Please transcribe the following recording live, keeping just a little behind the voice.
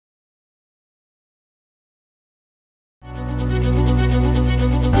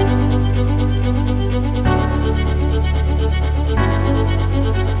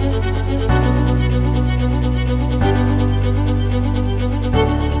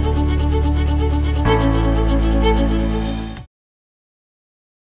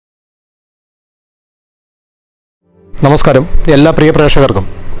നമസ്കാരം എല്ലാ പ്രിയ പ്രേക്ഷകർക്കും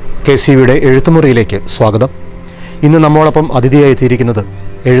KCVയുടെ എഴുത്തുമുറിയിലേക്ക് സ്വാഗതം. ഇന്ന് നമ്മോടൊപ്പം അതിഥിയായി എത്തിയിരിക്കുന്നത്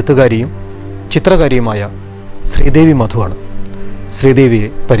എഴുത്തുകാരിയും ചിത്രകാരിയുമായ ശ്രീദേവി മധുവാണ്. ശ്രീദേവിയെ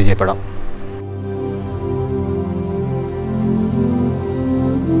പരിചയപ്പെടാം.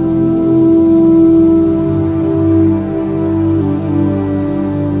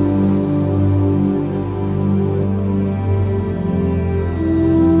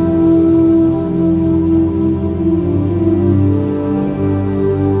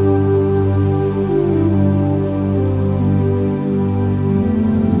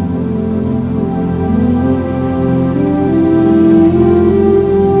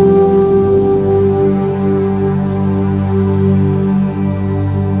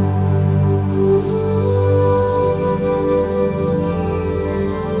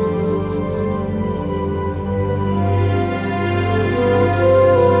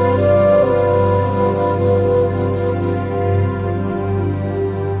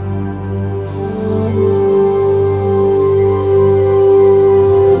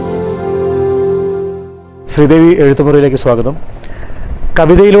 ശ്രീദേവി എഴുത്തുമുറിയിലേക്ക് സ്വാഗതം.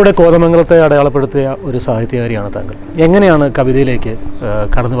 കവിതയിലൂടെ കോതമംഗലത്തെ അടയാളപ്പെടുത്തിയ ഒരു സാഹിത്യകാരിയാണ് താങ്കൾ. എങ്ങനെയാണ് കവിതയിലേക്ക്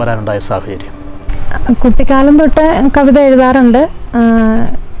കടന്നു വരാനുണ്ടായ സാഹചര്യം? കുട്ടിക്കാലം തൊട്ട് കവിത എഴുതാറുണ്ട്.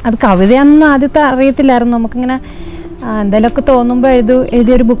 അത് കവിതയാണെന്ന് ആദ്യത്തെ അറിയത്തില്ലായിരുന്നു. നമുക്കിങ്ങനെ എന്തെങ്കിലുമൊക്കെ തോന്നുമ്പോൾ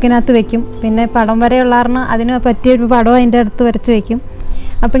എഴുതിയൊരു ബുക്കിനകത്ത് വെക്കും. പിന്നെ പടം വരെയുള്ള കാരണം അതിന് പറ്റിയൊരു പടം അതിൻ്റെ അടുത്ത് വരച്ച് വയ്ക്കും.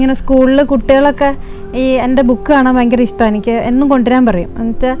 അപ്പോൾ ഇങ്ങനെ സ്കൂളിൽ കുട്ടികളൊക്കെ ഈ എൻ്റെ ബുക്ക് കാണാൻ ഭയങ്കര ഇഷ്ടമാണ്. എനിക്ക് എന്നും കൊണ്ടുവരാൻ പറയും.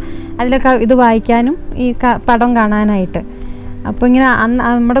 എന്നിട്ട് അതിലൊക്കെ ഇത് വായിക്കാനും ഈ പടം കാണാനായിട്ട്. അപ്പോൾ ഇങ്ങനെ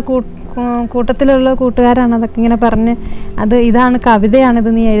നമ്മുടെ കൂട്ടത്തിലുള്ള കൂട്ടുകാരാണ് അതൊക്കെ ഇങ്ങനെ പറഞ്ഞ് ഇതാണ് കവിതയാണിത്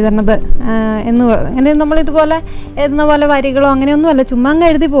നീ എഴുതണത് എന്ന് അങ്ങനെ നമ്മളിതുപോലെ എഴുതുന്ന പോലെ വരികളോ അങ്ങനെയൊന്നുമല്ല, ചുമ്മാ അങ്ങ്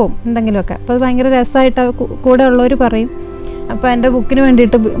എഴുതി പോവും എന്തെങ്കിലുമൊക്കെ. അപ്പോൾ അത് ഭയങ്കര രസമായിട്ട് കൂടെ ഉള്ളവർ പറയും. അപ്പോൾ എൻ്റെ ബുക്കിന്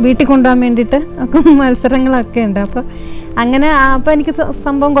വേണ്ടിയിട്ട് വീട്ടിൽ കൊണ്ടുപോകാൻ വേണ്ടിയിട്ട് ഒക്കെ മത്സരങ്ങളൊക്കെ ഉണ്ട്. അപ്പോൾ അങ്ങനെ അപ്പോൾ എനിക്ക്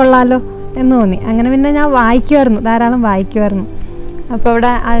സംഭവം കൊള്ളാമല്ലോ എന്ന് തോന്നി. അങ്ങനെ പിന്നെ ഞാൻ വായിക്കുമായിരുന്നു, ധാരാളം വായിക്കുമായിരുന്നു. അപ്പോൾ അവിടെ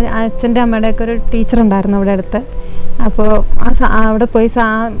അച്ഛൻ്റെ അമ്മയുടെയൊക്കെ ഒരു ടീച്ചറുണ്ടായിരുന്നു അവിടെ അടുത്ത്. അപ്പോൾ അവിടെ പോയി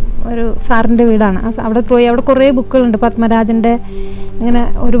ഒരു സാറിൻ്റെ വീടാണ്. അവിടെ പോയി അവിടെ കുറേ ബുക്കുകളുണ്ട്. പത്മരാജൻ്റെ ഇങ്ങനെ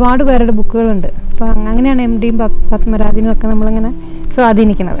ഒരുപാട് പേരുടെ ബുക്കുകളുണ്ട്. അപ്പോൾ അങ്ങനെയാണ് MDയും പത്മരാജനും ഒക്കെ നമ്മളിങ്ങനെ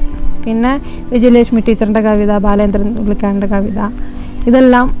സ്വാധീനിക്കുന്നത്. പിന്നെ വിജയലക്ഷ്മി ടീച്ചറിൻ്റെ കവിത, ബാലേന്ദ്രൻ ഉള്ളിക്കാരൻ്റെ കവിത,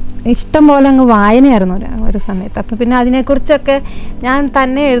 ഇതെല്ലാം ഇഷ്ടം പോലെ അങ്ങ് വായനയായിരുന്നു ഒരു സമയത്ത്. അപ്പോൾ പിന്നെ അതിനെക്കുറിച്ചൊക്കെ ഞാൻ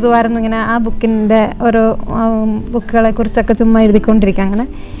തന്നെ എഴുതുമായിരുന്നു. ഇങ്ങനെ ആ ബുക്കിൻ്റെ ഓരോ ബുക്കുകളെക്കുറിച്ചൊക്കെ ചുമ്മാ എഴുതിക്കൊണ്ടിരിക്കുക.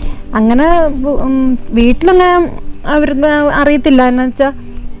 അങ്ങനെ വീട്ടിലങ്ങനെ അവർക്ക് അറിയത്തില്ല. എന്ന് വെച്ചാൽ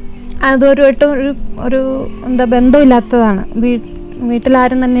അതൊരുമായിട്ടും ഒരു എന്താ ബന്ധമില്ലാത്തതാണ്.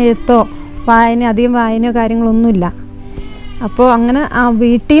 വീട്ടിലാരും തന്നെ എഴുത്തോ അധികം വായനയോ കാര്യങ്ങളൊന്നുമില്ല. അപ്പോൾ അങ്ങനെ ആ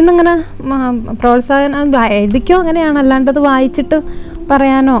വീട്ടിൽ നിന്ന് ഇങ്ങനെ പ്രോത്സാഹനം എഴുതിക്കോ അങ്ങനെയാണ്, അല്ലാണ്ടത് വായിച്ചിട്ട്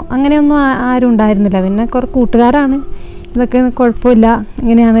പറയാനോ അങ്ങനെയൊന്നും ആരും ഉണ്ടായിരുന്നില്ല. പിന്നെ കുറേ കൂട്ടുകാരാണ് ഇതൊക്കെ കുഴപ്പമില്ല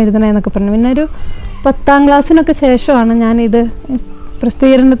ഇങ്ങനെയാണ് എഴുതണതെന്നൊക്കെ പറഞ്ഞു. പിന്നെ ഒരു 10ാം ക്ലാസ്സിനൊക്കെ ശേഷമാണ് ഞാനിത്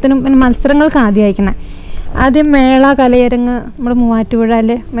പ്രസിദ്ധീകരണത്തിനും പിന്നെ മത്സരങ്ങൾക്ക് ആദ്യം അയക്കണേ. ആദ്യം മേള കലയരങ്ങ്, നമ്മുടെ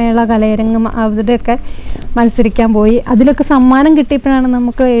മൂവാറ്റുപുഴയിൽ മേള കലയരങ്ങ് അവിടെയൊക്കെ മത്സരിക്കാൻ പോയി. അതിലൊക്കെ സമ്മാനം കിട്ടിയപ്പോഴാണ്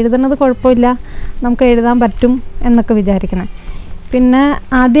നമുക്ക് എഴുതുന്നത് കുഴപ്പമില്ല, നമുക്ക് എഴുതാൻ പറ്റും എന്നൊക്കെ വിചാരിക്കണേ. പിന്നെ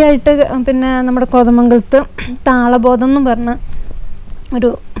ആദ്യമായിട്ട് പിന്നെ നമ്മുടെ കോതമംഗലത്ത് താളബോധം എന്ന് പറഞ്ഞ ഒരു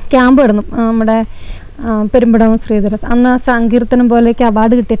ക്യാമ്പ് കിടന്നു. നമ്മുടെ പെരുമ്പടവും ശ്രീധര അന്ന് സങ്കീർത്തനം പോലെയൊക്കെ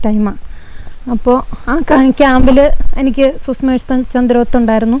അവാർഡ് കിട്ടിയ ടൈമാണ്. അപ്പോൾ ആ ക്യാമ്പിൽ എനിക്ക് സുസ്മേഷ്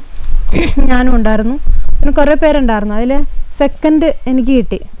ചന്ദ്രോത്തുണ്ടായിരുന്നു, ഞാനും ഉണ്ടായിരുന്നു, പിന്നെ കുറേ പേരുണ്ടായിരുന്നു. അതിൽ സെക്കൻഡ് എനിക്ക്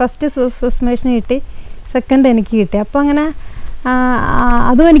കിട്ടി. ഫസ്റ്റ് സുസ്മേഷിന് കിട്ടി, സെക്കൻഡ് എനിക്ക് കിട്ടി. അപ്പോൾ അങ്ങനെ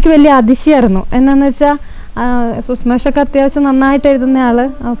അതും എനിക്ക് വലിയ അതിശയമായിരുന്നു. എന്നാന്ന് വെച്ചാൽ സുസ്മേഷൊക്കെ അത്യാവശ്യം നന്നായിട്ട് എഴുതുന്ന ആൾ.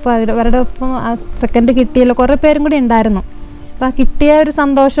 അപ്പോൾ അവരുടെ ഒപ്പം സെക്കൻഡ് കിട്ടിയല്ലോ, കുറേ പേരും കൂടി ഉണ്ടായിരുന്നു. അപ്പോൾ ആ കിട്ടിയ ഒരു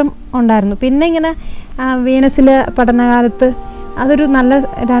സന്തോഷം ഉണ്ടായിരുന്നു. പിന്നെ ഇങ്ങനെ വീനസിലെ പഠനകാലത്ത് അതൊരു നല്ല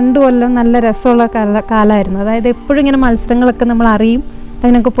 2 കൊല്ലം നല്ല രസമുള്ള കാലമായിരുന്നു. അതായത് എപ്പോഴും ഇങ്ങനെ മത്സരങ്ങളൊക്കെ നമ്മൾ അറിയും,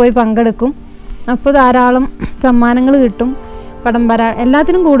 അതിനൊക്കെ പോയി പങ്കെടുക്കും. അപ്പോൾ ധാരാളം സമ്മാനങ്ങൾ കിട്ടും. പടം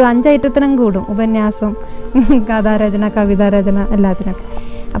എല്ലാത്തിനും കൂടും, 5 ഐറ്റത്തിനും കൂടും. ഉപന്യാസം, കഥാരചന, കവിതാരചന, എല്ലാത്തിനൊക്കെ.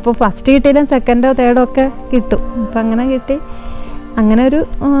 അപ്പോൾ ഫസ്റ്റ് കിട്ടിയാലും സെക്കൻഡോ തേർഡോ ഒക്കെ കിട്ടും. അപ്പം അങ്ങനെ കിട്ടി. അങ്ങനെ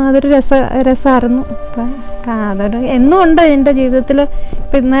അതൊരു രസമായിരുന്നു. അപ്പം അതൊരു എന്നും ഉണ്ട് എൻ്റെ ജീവിതത്തിൽ.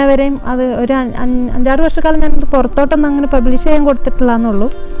 ഇപ്പം ഇന്നേ വരെയും അത് ഒരു 5-6 വർഷക്കാലം ഞാൻ പുറത്തോട്ടൊന്നും അങ്ങനെ പബ്ലിഷ് ചെയ്യാൻ കൊടുത്തിട്ടില്ലെന്നുള്ളൂ.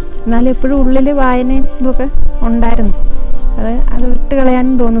 എന്നാലും എപ്പോഴും ഉള്ളിൽ വായനയും ഇതൊക്കെ ഉണ്ടായിരുന്നു. അത് വിട്ട്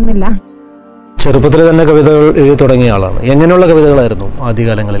കളയാനും തോന്നുന്നില്ല. ചെറുപ്പത്തിൽ തന്നെ കവിതകൾ എഴുതി തുടങ്ങിയ ആളാണ്. എങ്ങനെയുള്ള കവിതകളായിരുന്നു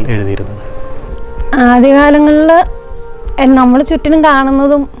ആദ്യകാലങ്ങളിൽ എഴുതിയിരുന്നത്? ആദ്യകാലങ്ങളിൽ നമ്മൾ ചുറ്റിനും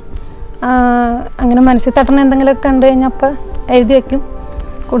കാണുന്നതും അങ്ങനെ മനസ്സിൽ തട്ടണ എന്തെങ്കിലുമൊക്കെ കണ്ടു കഴിഞ്ഞപ്പോൾ എഴുതി വയ്ക്കും.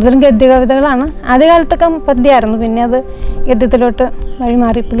 കൂടുതലും ഗദ്യ കവിതകളാണ്. ആദ്യകാലത്തൊക്കെ പദ്യമായിരുന്നു, പിന്നെ അത് ഗദ്യത്തിലോട്ട്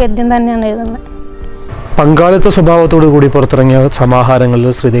വഴിമാറി ഇപ്പോൾ ഗദ്യം തന്നെയാണ് എഴുതുന്നത്. പങ്കാളിത്ത സ്വഭാവത്തോടു കൂടി പുറത്തിറങ്ങിയ സമാഹാരങ്ങളിൽ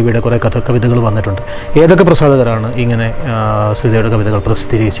ശ്രീദേവിയുടെ കുറേ കവിതകൾ വന്നിട്ടുണ്ട്. ഏതൊക്കെ പ്രസാധകരാണ് ഇങ്ങനെ ശ്രീദേവിയുടെ കവിതകൾ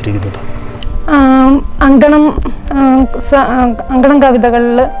പ്രസിദ്ധീകരിച്ചിരിക്കുന്നത്? അങ്കണം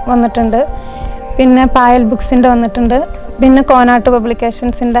കവിതകളിൽ വന്നിട്ടുണ്ട്, പിന്നെ പായൽ ബുക്സിൻ്റെ വന്നിട്ടുണ്ട്, പിന്നെ കോനാട്ട്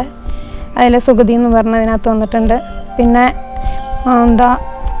പബ്ലിക്കേഷൻസിൻ്റെ അതിൽ സുഗതി എന്ന് പറഞ്ഞതിനകത്ത് വന്നിട്ടുണ്ട്, പിന്നെ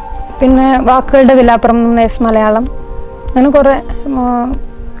പിന്നെ വാക്കുകളുടെ വിലാപ്പുറം എസ് മലയാളം, അങ്ങനെ കുറേ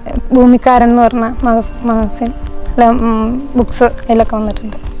ഭൂമിക്കാരൻ എന്ന് പറഞ്ഞ മാഗസിൻ ബുക്സ് അതിലൊക്കെ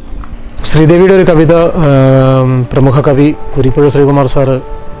വന്നിട്ടുണ്ട്. ശ്രീദേവിയുടെ ഒരു കവിത പ്രമുഖ കവി കുരിപ്പുഴ ശ്രീകുമാർ സാറ്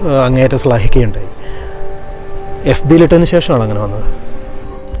അങ്ങേയറ്റം ശ്ലാഘിക്കുകയുണ്ടായി. FB-ലിട്ടതിന് ശേഷമാണ് അങ്ങനെ വന്നത്?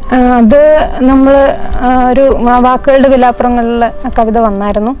 അത് നമ്മൾ ഒരു വാക്കുകളുടെ വിലാപ്പുറങ്ങളിൽ കവിത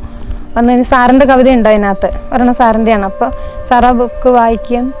വന്നായിരുന്നു. വന്നതിന് സാറിൻ്റെ കവിത ഉണ്ട് അതിനകത്ത്, ഒരെണ്ണം സാറിൻ്റെയാണ്. അപ്പോൾ സാർ ആ ബുക്ക്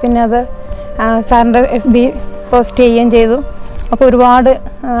വായിക്കുകയും പിന്നെ അത് സാറിൻ്റെ FB പോസ്റ്റ് ചെയ്യുകയും ചെയ്തു. അപ്പോൾ ഒരുപാട്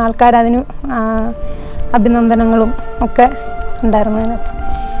ആൾക്കാർ അതിന് അഭിനന്ദനങ്ങളും ഒക്കെ ഉണ്ടായിരുന്നു അതിനകത്ത്.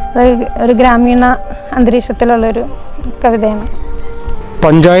 അത് ഒരു ഗ്രാമീണ അന്തരീക്ഷത്തിലുള്ളൊരു കവിതയാണ്.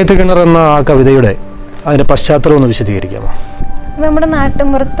 പഞ്ചായത്ത് കിണർ എന്ന ആ കവിതയുടെ അതിൻ്റെ പശ്ചാത്തലം ഒന്ന് വിശദീകരിക്കാമോ? നമ്മുടെ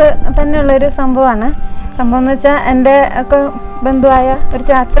നാട്ടിൻപുറത്ത് തന്നെയുള്ളൊരു സംഭവമാണ്. സംഭവം എന്ന് വെച്ചാൽ എൻ്റെ ഒക്കെ ബന്ധുവായ ഒരു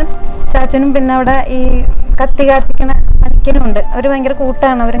ചാച്ചനും പിന്നെ അവിടെ ഈ കത്തി കാത്തിക്കണ പണിക്കനും ഉണ്ട്. അവർ ഭയങ്കര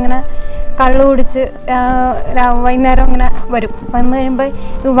കൂട്ടാണ്. അവരിങ്ങനെ കള്ളു കുടിച്ച് വൈകുന്നേരം ഇങ്ങനെ വരും. വന്നു കഴിയുമ്പോൾ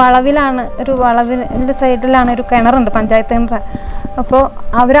ഈ വളവിലാണ്, ഒരു വളവിൻ്റെ സൈഡിലാണ് ഒരു കിണറുണ്ട്, പഞ്ചായത്ത് കിണർ. അപ്പോൾ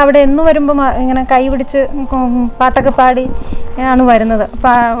അവരവിടെ എന്ന് വരുമ്പോൾ ഇങ്ങനെ കൈ പിടിച്ച് പാട്ടൊക്കെ പാടി ആണ് വരുന്നത്.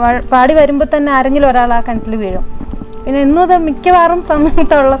 പാടി വരുമ്പോൾ തന്നെ ആരെങ്കിലും ഒരാൾ ആ കിണറ്റിൽ വീഴും. പിന്നെ എന്നും അത് മിക്കവാറും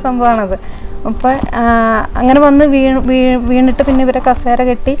സമയത്തുള്ള സംഭവമാണത്. അപ്പോൾ അങ്ങനെ വന്ന് വീണിട്ട് പിന്നെ ഇവരെ കസേര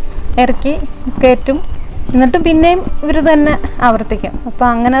കെട്ടി ഇറക്കി കയറ്റും, എന്നിട്ട് പിന്നെയും ഇവർ തന്നെ ആവർത്തിക്കും. അപ്പോൾ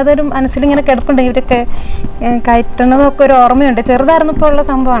അങ്ങനെ അതൊരു മനസ്സിലിങ്ങനെ കിടപ്പുണ്ട്. ഇവരൊക്കെ കയറ്റണതൊക്കെ ഒരു ഓർമ്മയുണ്ട്, ചെറുതായിരുന്നപ്പോൾ ഉള്ള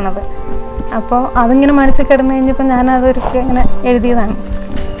സംഭവമാണത്. അപ്പോൾ അതിങ്ങനെ മനസ്സിൽ കിടന്നു കഴിഞ്ഞപ്പോൾ ഞാനതൊരിക്കൽ ഇങ്ങനെ എഴുതിയതാണ്.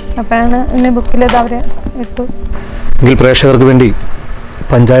 അപ്പോഴാണ് പിന്നെ ബുക്കിലത് അവർ ഇട്ടു. എങ്കിൽ പ്രേക്ഷകർക്ക് വേണ്ടി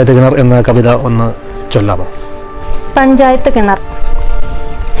പഞ്ചായത്ത് കിണർ എന്ന കവിത ഒന്ന് ചൊല്ലാമോ? പഞ്ചായത്ത് കിണർ.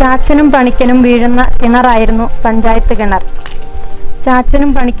 ചാച്ചനും പണിക്കനും വീഴുന്ന കിണറായിരുന്നു പഞ്ചായത്ത് കിണർ.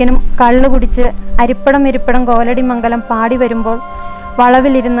 ചാച്ചനും പണിക്കനും കള്ളു കുടിച്ച് ഇരിപ്പടം കോലടി മംഗലം പാടി വരുമ്പോൾ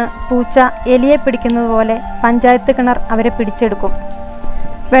വളവിലിരുന്ന് പൂച്ച എലിയെ പിടിക്കുന്നത് പോലെ പഞ്ചായത്ത് കിണർ അവരെ പിടിച്ചെടുക്കും.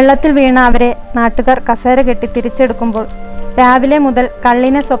 വെള്ളത്തിൽ വീണ അവരെ നാട്ടുകാർ കസേര കെട്ടി തിരിച്ചെടുക്കുമ്പോൾ രാവിലെ മുതൽ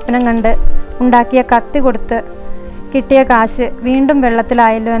കള്ളിനെ സ്വപ്നം കണ്ട് ഉണ്ടാക്കിയ കത്തി കൊടുത്ത് കിട്ടിയ കാശ് വീണ്ടും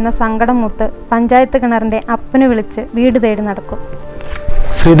വെള്ളത്തിലായല്ലോ എന്ന സങ്കടം മൂത്ത് പഞ്ചായത്ത് കിണറിൻ്റെ അപ്പന് വിളിച്ച് വീട് തേടി നടക്കും.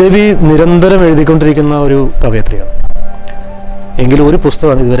 ശ്രീദേവി നിരന്തരം എഴുതിക്കൊണ്ടിരിക്കുന്ന ഒരു കവയത്രിയാണ്. എങ്കിലും ഒരു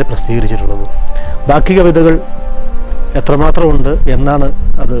പുസ്തകമാണ് ഇതുവരെ പ്രസിദ്ധീകരിച്ചിട്ടുള്ളത്. ബാക്കി കവിതകൾ എത്രമാത്രം ഉണ്ട് എന്നാണ്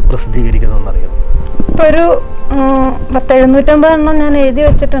അത് പ്രസിദ്ധീകരിക്കുന്നതെന്നറിയാം. ഇപ്പോൾ ഒരു 750 എണ്ണം ഞാൻ എഴുതി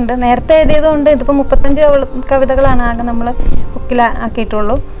വെച്ചിട്ടുണ്ട്. നേരത്തെ എഴുതിയതുകൊണ്ട് ഇതിപ്പോൾ 35 കവിതകളാണ് ആകെ നമ്മൾ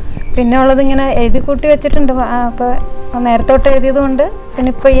ബുക്കിലാക്കിയിട്ടുള്ളൂ. പിന്നെ ഉള്ളത് ഇങ്ങനെ എഴുതി കൂട്ടി വെച്ചിട്ടുണ്ട്. അപ്പോൾ നേരത്തെ തൊട്ട് എഴുതിയതുകൊണ്ട് പിന്നെ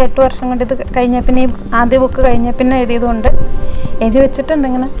ഇപ്പോൾ ഈ 8 വർഷം കൊണ്ട് ഇത് കഴിഞ്ഞ പിന്നെ ഈ ആദ്യ ബുക്ക് കഴിഞ്ഞ പിന്നെ എഴുതിയതുകൊണ്ട് എഴുതി വെച്ചിട്ടുണ്ട്.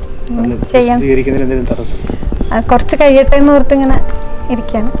 ഇങ്ങനെ ചെയ്യാൻ കുറച്ച് കഴിയട്ടെ എന്ന് ഓർത്ത് ഇങ്ങനെ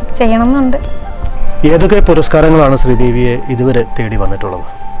ഇരിക്കുകയാണ്, ചെയ്യണം എന്നുണ്ട്. ഏതൊക്കെ പുരസ്കാരങ്ങളാണ് ശ്രീദേവിയെ ഇതുവരെ തേടി വന്നിട്ടുള്ളത്?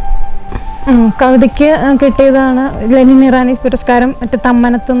 കവിതയ്ക്ക് കിട്ടിയതാണ് ലെനിൻ ഇറാനി പുരസ്കാരം, മറ്റേ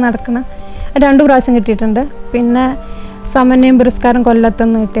തമ്മനത്ത് നടക്കുന്ന 2 പ്രാവശ്യം കിട്ടിയിട്ടുണ്ട്. പിന്നെ സമന്വയം പുരസ്കാരം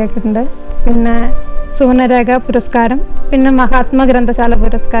കൊല്ലത്തുനിന്ന് കിട്ടിയിട്ടുണ്ട്. പിന്നെ സുവർണരേഖ പുരസ്കാരം, പിന്നെ മഹാത്മാ ഗ്രന്ഥശാല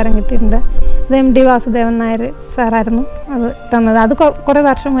പുരസ്കാരം കിട്ടിയിട്ടുണ്ട്. അത് MD വാസുദേവൻ നായർ സാറായിരുന്നു അത് തന്നത്. അത് കുറേ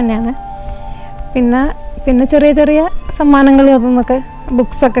വർഷം മുന്നെയാണ്. പിന്നെ ചെറിയ ചെറിയ സമ്മാനങ്ങളും അതൊന്നൊക്കെ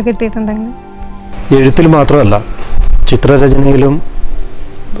ബുക്സൊക്കെ കിട്ടിയിട്ടുണ്ടെങ്കിൽ. എഴുത്തിൽ മാത്രമല്ല ചിത്രരചനയിലും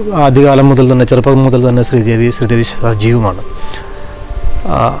ആദ്യകാലം മുതൽ തന്നെ, ചെറുപ്പം മുതൽ തന്നെ ശ്രീദേവി സജീവമാണ്.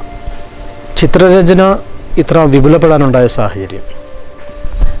 ചിത്രരചന ഇത്ര വിപുലപ്പെടാനുണ്ടായ സാഹചര്യം?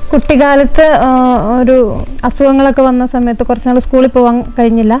 കുട്ടിക്കാലത്ത് ഒരു അസുഖങ്ങളൊക്കെ വന്ന സമയത്ത് കുറച്ചുനാൾ സ്കൂളിൽ പോകാൻ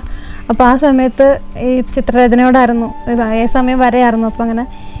കഴിഞ്ഞില്ല. അപ്പോൾ ആ സമയത്ത് ഈ ചിത്രരചനയോടായിരുന്നു, ഏ സമയം വരെയായിരുന്നു. അപ്പോൾ അങ്ങനെ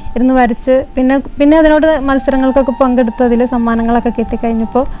ഇരുന്ന് വരച്ച് പിന്നെ അതിനോട് മത്സരങ്ങൾക്കൊക്കെ പങ്കെടുത്തതിൽ സമ്മാനങ്ങളൊക്കെ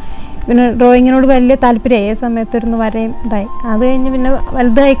കിട്ടിക്കഴിഞ്ഞപ്പോൾ പിന്നെ ഡ്രോയിങ്ങിനോട് വലിയ താല്പര്യമായി. ഏ സമയത്ത് ഇരുന്ന് വരയും ഉണ്ടായി. അത് കഴിഞ്ഞ് പിന്നെ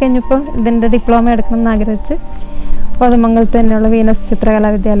വലുതായി കഴിഞ്ഞപ്പോൾ ഇതിൻ്റെ ഡിപ്ലോമ എടുക്കണമെന്ന് ആഗ്രഹിച്ച് കോതമംഗലത്ത് തന്നെയുള്ള വീനസ് ചിത്രകലാ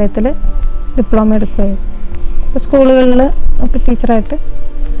വിദ്യാലയത്തിൽ ഡിപ്ലോമ എടുക്കുകയായിരുന്നു. ഇപ്പോൾ സ്കൂളുകളിൽ ടീച്ചറായിട്ട്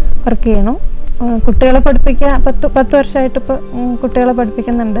വർക്ക് ചെയ്യണം. കുട്ടികളെ പഠിപ്പിക്കാൻ 10 വർഷമായിട്ട് ഇപ്പോൾ കുട്ടികളെ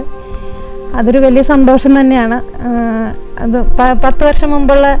പഠിപ്പിക്കുന്നുണ്ട്. അതൊരു വലിയ സന്തോഷം തന്നെയാണ്. അത് 10 വർഷം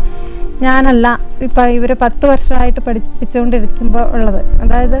മുമ്പുള്ള ഞാനല്ല ഇപ്പം ഇവരെ 10 വർഷമായിട്ട് പഠിപ്പിച്ചുകൊണ്ടിരിക്കുമ്പോൾ ഉള്ളത്.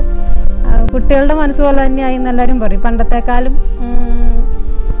 അതായത് കുട്ടികളുടെ മനസ്സ് പോലെ തന്നെയായി എന്നെല്ലാവരും പറയും. പണ്ടത്തെക്കാളും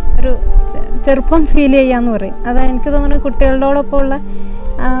ഒരു ചെറുപ്പം ഫീൽ ചെയ്യാന്ന് പറയും. അതാ എനിക്ക് തോന്നുന്നത് കുട്ടികളോടൊപ്പം ഉള്ള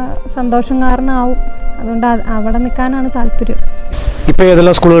സന്തോഷം കാരണമാവും. അതുകൊണ്ട് അവിടെ നിൽക്കാനാണ് താല്പര്യം. ഇപ്പോൾ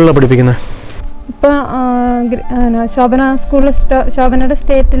ഏതെല്ലാം സ്കൂളുകളിലാണ് പഠിപ്പിക്കുന്നത്? ഇപ്പോൾ ശോഭന സ്കൂളിൽ, ശോഭനയുടെ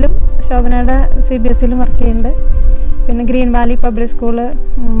സ്റ്റേറ്റിലും ശോഭനയുടെ CBSEയിലും വർക്ക് ചെയ്യുന്നുണ്ട്. പിന്നെ green Valley public school,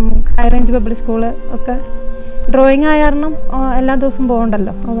 high range public school ഒക്കെ. ഡ്രോയിങ് ആയ കാരണം എല്ലാ ദിവസവും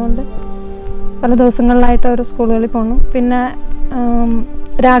പോകണ്ടല്ലോ, അതുകൊണ്ട് പല ദിവസങ്ങളിലായിട്ട് ഓരോ സ്കൂളുകളിൽ പോകണം. പിന്നെ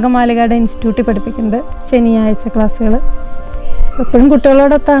രാഗമാലികയുടെ ഇൻസ്റ്റിറ്റ്യൂട്ടിൽ പഠിപ്പിക്കുന്നുണ്ട് ശനിയാഴ്ച ക്ലാസ്സുകൾ. എപ്പോഴും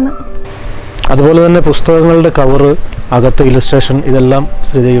കുട്ടികളോടൊത്താണ്. അതുപോലെ തന്നെ പുസ്തകങ്ങളുടെ കവറ്, അകത്ത് ഇല്ലസ്ട്രേഷൻ, ഇതെല്ലാം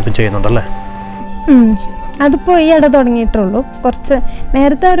ശ്രീദേവി ഇപ്പം ചെയ്യുന്നുണ്ടല്ലേ? അതിപ്പോൾ ഈ ഇട തുടങ്ങിയിട്ടുള്ളൂ. കുറച്ച്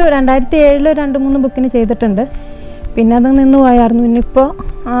നേരത്തെ ഒരു 2007 2-3 ബുക്കിന് ചെയ്തിട്ടുണ്ട്. പിന്നെ അത് നിന്ന് പോയായിരുന്നു. പിന്നെ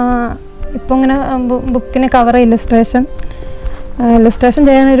ഇപ്പോൾ ഇങ്ങനെ ബുക്കിന് കവർ ഇല്ലസ്ട്രേഷൻ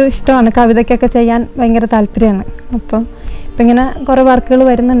ചെയ്യാനൊരു ഇഷ്ടമാണ്. കവിതയ്ക്കൊക്കെ ചെയ്യാൻ ഭയങ്കര താല്പര്യമാണ്. ഇപ്പം ഇങ്ങനെ കുറേ വർക്കുകൾ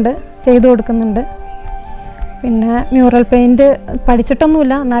വരുന്നുണ്ട്, ചെയ്തു കൊടുക്കുന്നുണ്ട്. പിന്നെ മ്യൂറൽ പെയിൻറ്റ്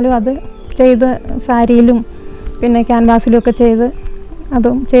പഠിച്ചിട്ടൊന്നുമില്ല, എന്നാലും അത് ചെയ്ത് സാരിയിലും പിന്നെ ക്യാൻവാസിലും ഒക്കെ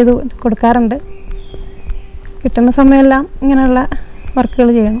അതും ചെയ്ത് കൊടുക്കാറുണ്ട്. കിട്ടുന്ന സമയമെല്ലാം ഇങ്ങനെയുള്ള വർക്കുകൾ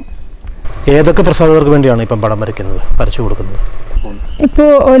ചെയ്യണം. ഏതൊക്കെ പ്രസാധകർക്ക് വേണ്ടിയാണ് ഇപ്പം പടം വരച്ചു കൊടുക്കുന്നത്? ഇപ്പോൾ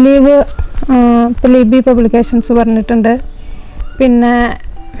ഒലീവ്, ഇപ്പോൾ ലിബി പബ്ലിക്കേഷൻസ് പറഞ്ഞിട്ടുണ്ട്. പിന്നെ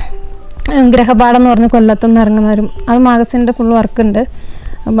ഗ്രഹപാഠം എന്ന് പറഞ്ഞ് കൊല്ലത്തുനിന്ന് ഇറങ്ങുന്നവരും, അത് മാഗസിൻ്റെ ഫുൾ വർക്കുണ്ട്.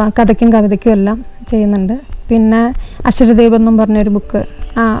 കഥയ്ക്കും കവിതയ്ക്കും എല്ലാം ചെയ്യുന്നുണ്ട്. പിന്നെ അക്ഷരദീപം എന്നും പറഞ്ഞൊരു ബുക്ക്,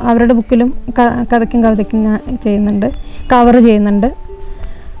 അവരുടെ ബുക്കിലും കഥയ്ക്കും കവിതയ്ക്കും ഞാൻ ചെയ്യുന്നുണ്ട്, കവർ ചെയ്യുന്നുണ്ട്.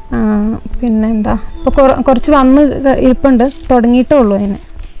 പിന്നെ എന്താ, ഇപ്പോൾ കുറച്ച് വന്ന് ഇരിപ്പുണ്ട്, തുടങ്ങിയിട്ടേ ഉള്ളൂ. അതിന്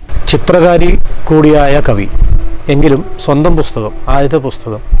ചിത്രകാരി കൂടിയായ കവി എങ്കിലും സ്വന്തം പുസ്തകം, ആദ്യത്തെ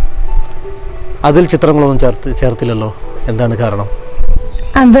പുസ്തകം, അതിൽ ചിത്രങ്ങളൊന്നും ചേർത്തില്ലല്ലോ, എന്താണ് കാരണം?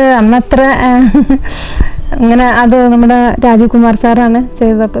 അത് അന്നത്ര അങ്ങനെ, അത് നമ്മുടെ രാജീവ് കുമാർ സാറാണ്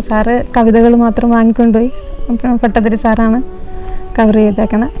ചെയ്തത്. അപ്പോൾ സാറ് കവിതകൾ മാത്രം വാങ്ങിക്കൊണ്ടുപോയി. പട്ടതിരി സാറാണ് കവർ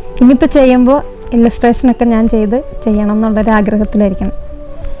ചെയ്തേക്കണം. ഇനിയിപ്പോൾ ചെയ്യുമ്പോൾ ഇല്ലസ്ട്രേഷനൊക്കെ ഞാൻ ചെയ്യണം എന്നുള്ളൊരാഗ്രഹത്തിലായിരിക്കണം.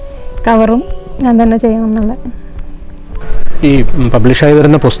 കവറും ഞാൻ തന്നെ ചെയ്യണം എന്നുള്ള. ഈ പബ്ലിഷായി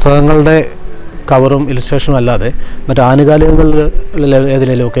വരുന്ന പുസ്തകങ്ങളുടെ കവറും ഇല്ലസ്ട്രേഷനും അല്ലാതെ മറ്റ് ആനുകാലികങ്ങളിൽ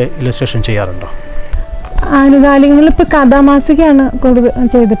ഏതിലെങ്കിലുമൊക്കെ ഇല്ലസ്ട്രേഷൻ ചെയ്യാറുണ്ടോ? ആനുകാലികങ്ങളിൽ ഇപ്പോൾ കഥാമാസികയാണ് കൂടുതൽ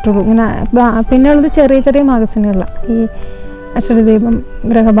ചെയ്തിട്ടുള്ളൂ. ഇങ്ങനെ പിന്നെ ഉള്ളത് ചെറിയ ചെറിയ മാഗസിനുകളാണ്. ഈ അക്ഷരദീപം,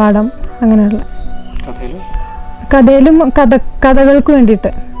 ഗ്രഹപാഠം, അങ്ങനെയുള്ള കഥയിലും കഥകൾക്ക് വേണ്ടിയിട്ട്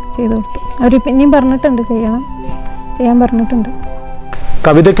ചെയ്തു കൊടുത്തു. അവർ പിന്നെയും പറഞ്ഞിട്ടുണ്ട് ചെയ്യാൻ പറഞ്ഞിട്ടുണ്ട്.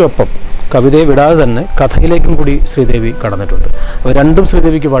 കവിതയ്ക്കൊപ്പം കവിതയെ വിടാതെ തന്നെ കഥയിലേക്കും കൂടി ശ്രീദേവി കടന്നിട്ടുണ്ട്. അപ്പോൾ രണ്ടും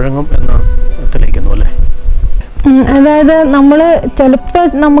ശ്രീദേവിക്ക് വഴങ്ങും എന്ന് തെളിയിക്കുന്നു അല്ലേ? അതായത് നമ്മൾ ചിലപ്പോൾ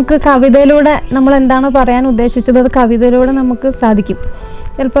നമുക്ക് കവിതയിലൂടെ നമ്മൾ എന്താണോ പറയാൻ ഉദ്ദേശിച്ചത് അത് കവിതയിലൂടെ നമുക്ക് സാധിക്കും.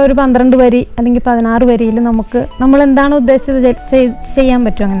 ചിലപ്പോൾ ഒരു 12 വരി അല്ലെങ്കിൽ 16 വരിയിൽ നമ്മൾ എന്താണോ ഉദ്ദേശിച്ചത് ചെയ്യാൻ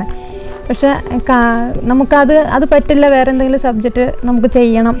പറ്റും അങ്ങനെ. പക്ഷെ അത് പറ്റില്ല, വേറെ എന്തെങ്കിലും സബ്ജക്റ്റ് നമുക്ക്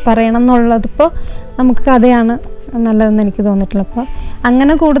പറയണം എന്നുള്ളതിപ്പോൾ നമുക്ക് കഥയാണ് നല്ലതെന്ന് എനിക്ക് തോന്നിയിട്ടുള്ളത്. അപ്പോൾ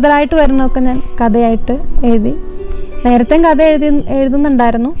അങ്ങനെ കൂടുതലായിട്ട് വരുന്നതൊക്കെ ഞാൻ കഥയായിട്ട് എഴുതി. നേരത്തെയും കഥ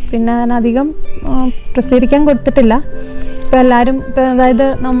എഴുതുന്നുണ്ടായിരുന്നു, പിന്നെ അതിനധികം പ്രസിദ്ധീകരിക്കാൻ കൊടുത്തിട്ടില്ല. ഇപ്പോൾ എല്ലാവരും അതായത്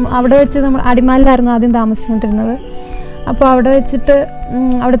അവിടെ വെച്ച് നമ്മൾ അടിമാലിലായിരുന്നു ആദ്യം താമസിച്ചുകൊണ്ടിരുന്നത്. അപ്പോൾ അവിടെ വെച്ചിട്ട്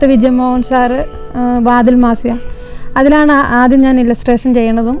അവിടുത്തെ വിജയമോഹൻ സാറ് വാതിൽ മാസിക, അതിലാണ് ആദ്യം ഞാൻ ഇല്ലസ്ട്രേഷൻ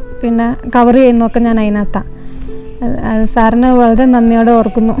ചെയ്യണതും പിന്നെ കവർ ചെയ്യുന്നതൊക്കെ ഞാൻ അതിനകത്താണ്. സാറിന് വളരെ നന്ദിയോടെ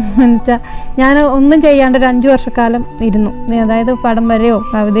ഓർക്കുന്നു. എന്നുവെച്ചാൽ ഞാൻ ഒന്നും ചെയ്യാണ്ട് ഒരു 5 വർഷക്കാലം ഇരുന്നു. അതായത് പടം വരെയോ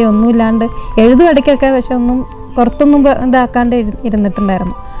കവിതയോ ഒന്നും ഇല്ലാണ്ട് എഴുതും ഇടയ്ക്കൊക്കെ, പക്ഷെ ഒന്നും പുറത്തൊന്നും ഇതാക്കാണ്ട്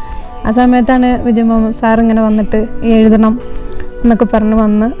ഇരുന്നിട്ടുണ്ടായിരുന്നു. ആ സമയത്താണ് വിജയമോഹൻ സാർ ഇങ്ങനെ വന്നിട്ട് എഴുതണം എന്നൊക്കെ പറഞ്ഞ്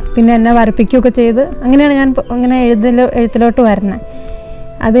വന്ന് പിന്നെ എന്നെ വരപ്പിക്കുകയൊക്കെ ചെയ്ത് അങ്ങനെയാണ് ഞാൻ ഇങ്ങനെ എഴുത്തിലോട്ട് വരുന്നത്.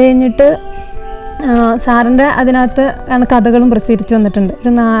 അത് കഴിഞ്ഞിട്ട് സാറിൻ്റെ അതിനകത്ത് ആണ് കഥകളും പ്രസിദ്ധീകരിച്ചു വന്നിട്ടുണ്ട്.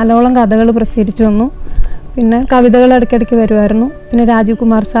 ഒരു 4ഓളം കഥകൾ പ്രസിദ്ധീകരിച്ചു വന്നു. പിന്നെ കവിതകൾ ഇടയ്ക്കിടയ്ക്ക് വരുമായിരുന്നു. പിന്നെ രാജീവ്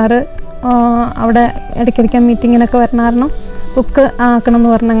കുമാർ സാറ് അവിടെ ഇടയ്ക്കിടയ്ക്ക് മീറ്റിങ്ങിനൊക്കെ വരുന്ന കാരണം ബുക്ക് ആക്കണം എന്ന്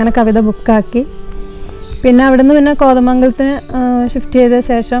പറഞ്ഞ് അങ്ങനെ കവിത ബുക്കാക്കി. പിന്നെ അവിടെ നിന്ന് പിന്നെ കോതമംഗലത്തിന് ഷിഫ്റ്റ് ചെയ്ത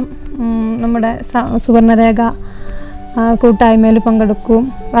ശേഷം നമ്മുടെ സുവർണരേഖ കൂട്ടായ്മയിൽ പങ്കെടുക്കും.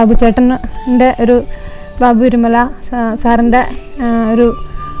 ബാബു ചേട്ടൻ്റെ ബാബു ഇരുമല സാറിൻ്റെ ഒരു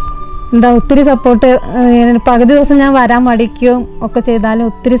ഒത്തിരി സപ്പോർട്ട്. പകുതി ദിവസം ഞാൻ വരാൻ മടിക്കുകയും ഒക്കെ ചെയ്താലും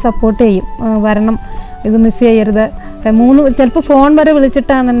ഒത്തിരി സപ്പോർട്ട് ചെയ്യും. വരണം, ഇത് മിസ് ചെയ്യരുത്. ചിലപ്പോൾ ഫോൺ വരെ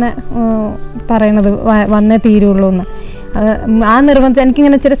വിളിച്ചിട്ടാണ് എന്നെ പറയണത് വന്നേ തീരുള്ളൂ എന്ന്. ആ നിർബന്ധം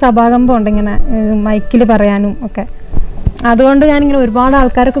എനിക്കിങ്ങനെ ഇച്ചിരി സഭാകമ്പം ഉണ്ട്, ഇങ്ങനെ മൈക്കിൽ പറയാനും ഒക്കെ. അതുകൊണ്ട് ഞാനിങ്ങനെ ഒരുപാട്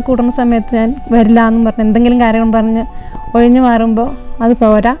ആൾക്കാരൊക്കെ കൂടുന്ന സമയത്ത് ഞാൻ വരില്ല എന്നും പറഞ്ഞ് എന്തെങ്കിലും കാര്യങ്ങൾ പറഞ്ഞ് ഒഴിഞ്ഞു മാറുമ്പോൾ അത്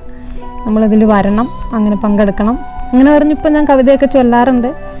പോരാ, നമ്മളിതിൽ വരണം, അങ്ങനെ പങ്കെടുക്കണം അങ്ങനെ പറഞ്ഞിപ്പോൾ ഞാൻ കവിതയൊക്കെ ചൊല്ലാറുണ്ട്.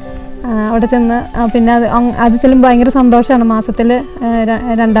 അവിടെ ചെന്ന് പിന്നെ അത് ചെല്ലുമ്പോൾ ഭയങ്കര സന്തോഷമാണ്. മാസത്തിൽ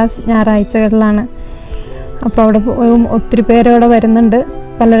 2 ഞായറാഴ്ചകളിലാണ്. അപ്പോൾ അവിടെ ഒത്തിരി പേരവിടെ വരുന്നുണ്ട്,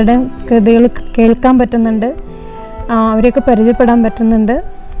 പലരുടെയും കൃതികൾ കേൾക്കാൻ പറ്റുന്നുണ്ട്, അവരെയൊക്കെ പരിചയപ്പെടാൻ പറ്റുന്നുണ്ട്.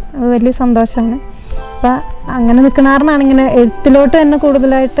 അത് വലിയ സന്തോഷമാണ്. അപ്പം അങ്ങനെ നിൽക്കണാറിനാണ് ഇങ്ങനെ എഴുത്തിലോട്ട് തന്നെ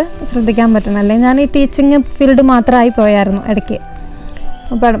കൂടുതലായിട്ട് ശ്രദ്ധിക്കാൻ പറ്റുന്നത്. അല്ലെങ്കിൽ ഞാൻ ഈ ടീച്ചിങ് ഫീൽഡ് മാത്രമായി പോയായിരുന്നു ഇടയ്ക്ക്.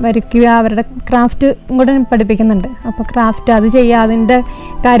 വരയ്ക്കുക, അവരുടെ ക്രാഫ്റ്റ് കൂടെ പഠിപ്പിക്കുന്നുണ്ട്. അപ്പോൾ ക്രാഫ്റ്റ് അത് ചെയ്യുക, അതിൻ്റെ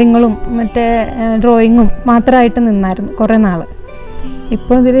കാര്യങ്ങളും മറ്റേ ഡ്രോയിങ്ങും മാത്രമായിട്ട് നിന്നായിരുന്നു കുറേ നാൾ.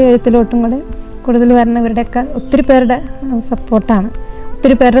 ഇപ്പോൾ ഇതിൽ എഴുത്തിലോട്ടും കൂടെ കൂടുതൽ വരുന്നവരുടെയൊക്കെ ഒത്തിരി പേരുടെ സപ്പോർട്ടാണ്,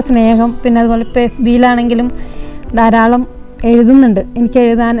 ഒത്തിരി പേരുടെ സ്നേഹം. പിന്നെ അതുപോലെ ഇപ്പോൾ FBയിലാണെങ്കിലും ധാരാളം എഴുതുന്നുണ്ട്. എനിക്ക്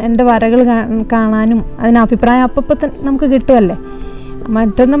എഴുതാൻ എൻ്റെ വരകൾ കാണാനും അതിന് അഭിപ്രായം അപ്പം നമുക്ക് കിട്ടുമല്ലേ.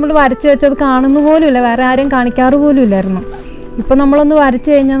 മറ്റത് നമ്മൾ വരച്ച് വെച്ചത് കാണുന്ന പോലുമില്ല, വേറെ ആരെയും കാണിക്കാറ് പോലും ഇല്ലായിരുന്നു. ഇപ്പോൾ നമ്മളൊന്ന് വരച്ച്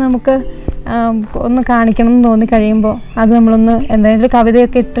കഴിഞ്ഞാൽ നമുക്ക് ഒന്ന് കാണിക്കണം എന്ന് തോന്നി കഴിയുമ്പോൾ അത് നമ്മളൊന്ന് എന്തെങ്കിലും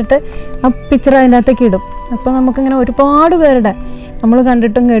കവിതയൊക്കെ ഇട്ടിട്ട് ആ പിക്ചർ അതിനകത്തേക്ക് ഇടും. അപ്പോൾ നമുക്കിങ്ങനെ ഒരുപാട് പേരുടെ, നമ്മൾ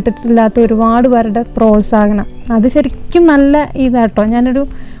കണ്ടിട്ടും കേട്ടിട്ടില്ലാത്ത ഒരുപാട് പേരുടെ പ്രോത്സാഹനം, അത് ശരിക്കും നല്ല ഇതാട്ടോ. ഞാനൊരു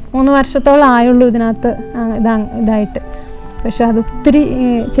 3 വർഷത്തോളം ആയുള്ളൂ ഇതിനകത്ത് ഇതായിട്ട്. പക്ഷെ അതൊത്തിരി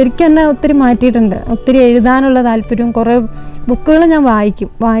ശരിക്കും എന്നെ ഒത്തിരി മാറ്റിയിട്ടുണ്ട്. ഒത്തിരി എഴുതാനുള്ള താല്പര്യവും, കുറേ ബുക്കുകൾ ഞാൻ വായിക്കും.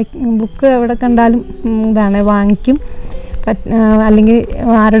 ബുക്ക് എവിടെ കണ്ടാലും വാങ്ങിക്കും. അല്ലെങ്കിൽ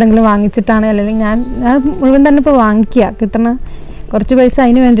ആരുടെങ്കിലും വാങ്ങിച്ചിട്ടാണ്, അല്ലെങ്കിൽ ഞാൻ മുഴുവൻ തന്നെ ഇപ്പോൾ വാങ്ങിക്കുക. കിട്ടണ കുറച്ച് പൈസ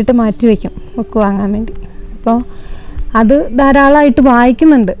അതിന് വേണ്ടിയിട്ട് മാറ്റി വയ്ക്കും ബുക്ക് വാങ്ങാൻ വേണ്ടി. അപ്പോൾ അത് ധാരാളമായിട്ട്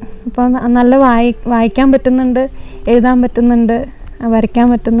വായിക്കുന്നുണ്ട്. അപ്പോൾ നല്ല വായിക്കാൻ പറ്റുന്നുണ്ട്, എഴുതാൻ പറ്റുന്നുണ്ട്, വരയ്ക്കാൻ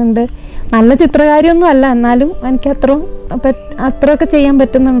പറ്റുന്നുണ്ട്. നല്ല ചിത്രകാരിയൊന്നും അല്ല, എന്നാലും എനിക്ക് അത്രയൊക്കെ ചെയ്യാൻ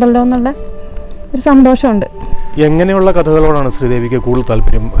പറ്റുന്നുണ്ടല്ലോ എന്നുള്ള ഒരു സന്തോഷമുണ്ട്. എങ്ങനെയുള്ള കഥകളോടാണ് ശ്രീദേവിക്ക് കൂടുതൽ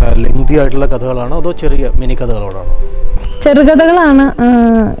താല്പര്യം? ലെങ്തി ആയിട്ടുള്ള കഥകളാണോ അതോ ചെറിയ മിനി കഥകളോടാണോ? ചെറുകഥകളാണ്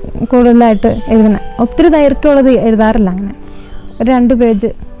കൂടുതലായിട്ട് എഴുതുന്നത്. ഒത്തിരി ദൈർഘ്യമുള്ളത് എഴുതാറില്ല. അങ്ങനെ ഒരു 2 പേജ്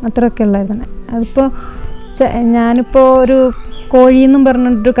അത്രയൊക്കെയുള്ള എഴുതുന്നത്. അതിപ്പോൾ ഞാനിപ്പോൾ ഒരു കോഴിയെന്നും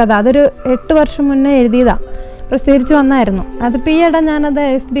പറഞ്ഞിട്ടൊരു കഥ, അതൊരു 8 വർഷം മുന്നേ എഴുതിയതാണ്, പ്രസിദ്ധീകരിച്ച് വന്നായിരുന്നു. അതിപ്പോൾ ഈയിടെ ഞാനത്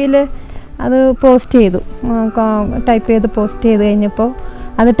FBയിൽ അത് പോസ്റ്റ് ചെയ്തു, ടൈപ്പ് ചെയ്ത് പോസ്റ്റ് ചെയ്ത് കഴിഞ്ഞപ്പോൾ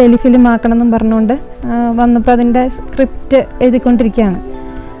അത് ടെലിഫിലിം ആക്കണമെന്നും പറഞ്ഞുകൊണ്ട് വന്നപ്പോൾ അതിൻ്റെ സ്ക്രിപ്റ്റ് എഴുതിക്കൊണ്ടിരിക്കുകയാണ്.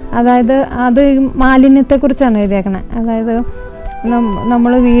 അതായത് അത് മാലിന്യത്തെക്കുറിച്ചാണ് എഴുതിയേക്കണത്. അതായത്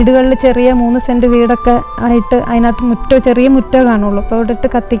നമ്മൾ വീടുകളിൽ ചെറിയ 3 സെൻറ്റ് വീടൊക്കെ ആയിട്ട് അതിനകത്ത് ചെറിയ മുറ്റോ കാണുള്ളൂ. അപ്പോൾ അവിടെ ഇട്ട്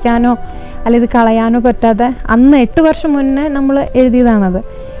കത്തിക്കാനോ അല്ലെങ്കിൽ ഇത് കളയാനോ പറ്റാതെ അന്ന് 8 വർഷം മുന്നേ നമ്മൾ എഴുതിയതാണത്.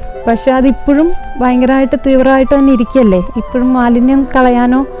 പക്ഷെ അതിപ്പോഴും ഭയങ്കരമായിട്ട് തീവ്രമായിട്ട് തന്നെ ഇരിക്കുകയല്ലേ. ഇപ്പോഴും മാലിന്യം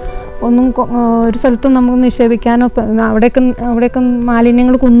കളയാനോ ഒന്നും ഒരു സ്ഥലത്തും നമുക്ക് നിക്ഷേപിക്കാനോ, അവിടെയൊക്കെ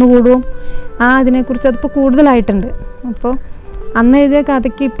മാലിന്യങ്ങൾ കുന്നുകൂടുകയും അതിനെക്കുറിച്ച് അതിപ്പോൾ കൂടുതലായിട്ടുണ്ട്. അപ്പോൾ അന്ന് എഴുതിയ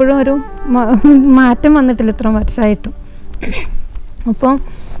കഥയ്ക്ക് ഇപ്പോഴും ഒരു മാറ്റം വന്നിട്ടില്ല ഇത്ര വർഷമായിട്ടും. അപ്പോൾ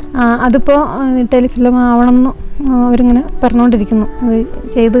അതിപ്പോൾ ടെലിഫിലിം ആവണമെന്ന് അവരിങ്ങനെ പറഞ്ഞുകൊണ്ടിരിക്കുന്നു,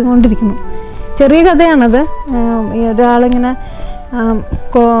 ചെയ്തുകൊണ്ടിരിക്കുന്നു. ചെറിയ കഥയാണത്. ഒരാളിങ്ങനെ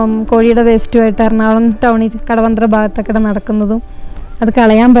കോഴിയുടെ വേസ്റ്റുമായിട്ട് എറണാകുളം ടൗണിൽ കടവന്ത്ര ഭാഗത്തൊക്കെ നടക്കുന്നതും അത്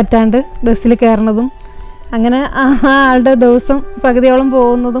കളയാൻ പറ്റാണ്ട് ബസ്സിൽ കയറുന്നതും, അങ്ങനെ ആളുടെ ദിവസം പകുതിയോളം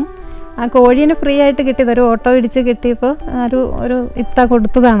പോകുന്നതും, ആ കോഴീനെ ഫ്രീ ആയിട്ട് കിട്ടിയത് ഒരു ഓട്ടോ ഇടിച്ച് കിട്ടിയപ്പോൾ ഒരു ഇത്ത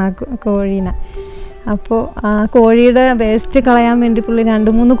കൊടുത്തതാണ് ആ കോഴീനെ. അപ്പോൾ ആ കോഴിയുടെ വേസ്റ്റ് കളയാൻ വേണ്ടി പുള്ളി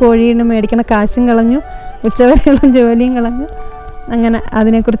 2-3 കോഴീനെ മേടിക്കണ കാശും കളഞ്ഞു, ഉച്ചവരെയുള്ള ജോലിയും കളഞ്ഞു. അങ്ങനെ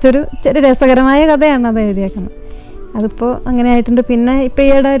അതിനെക്കുറിച്ചൊരു രസകരമായ കഥയാണ് അത് എഴുതിയേക്കുന്നത്. അതിപ്പോൾ അങ്ങനെ ആയിട്ടുണ്ട്. പിന്നെ ഇപ്പോൾ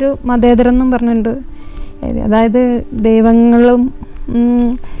ഈയിടെ ഒരു മതേതരം എന്നും പറഞ്ഞിട്ടുണ്ട് എഴുതി. അതായത് ദൈവങ്ങളും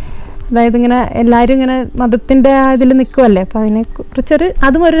അതായത് ഇങ്ങനെ എല്ലാവരും ഇങ്ങനെ മതത്തിൻ്റെ ഇതിൽ നിൽക്കുമല്ലേ. അപ്പോൾ അതിനെക്കുറിച്ചൊരു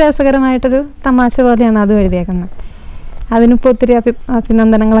അതും ഒരു രസകരമായിട്ടൊരു തമാശ പോലെയാണ് അതും എഴുതിയേക്കുന്നത്. അതിനിപ്പോൾ ഒത്തിരി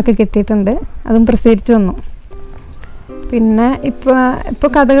അഭിനന്ദനങ്ങളൊക്കെ കിട്ടിയിട്ടുണ്ട്. അതും പ്രസിദ്ധീകരിച്ചു വന്നു. പിന്നെ ഇപ്പോൾ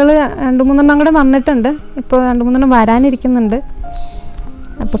കഥകൾ 2-3 കൂടെ വന്നിട്ടുണ്ട്. ഇപ്പോൾ 2-3 വരാനിരിക്കുന്നുണ്ട്.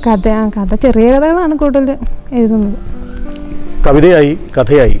 അപ്പോൾ കഥ ചെറിയ കഥകളാണ് കൂടുതൽ എഴുതുന്നത്. കവിതയായി,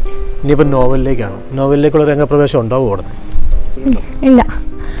 കഥയായി, ഇനിയിപ്പോൾ നോവലിലേക്കാണ്. നോവലിലേക്കുള്ള രംഗപ്രവേശം ഉണ്ടാവും ഉടനെ? ഇല്ല,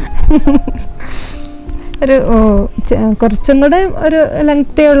 ഒരു കുറച്ചും കൂടെ ഒരു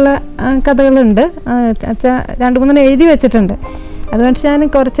ലെങ്തിയുള്ള കഥകളുണ്ട്. 2-3 എഴുതി വെച്ചിട്ടുണ്ട്. അത് പക്ഷേ ഞാൻ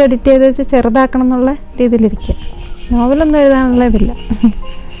കുറച്ച് എഡിറ്റ് ചെയ്ത് വെച്ച് ചെറുതാക്കണം എന്നുള്ള രീതിയിലിരിക്കുക. നോവലൊന്നും എഴുതാനുള്ള ഇതില്ല.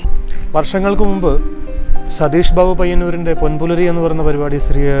 വർഷങ്ങൾക്ക് മുമ്പ് സതീഷ് ബാബു പയ്യന്നൂരിൻ്റെ പൊൻപുലരി എന്ന് പറയുന്ന പരിപാടി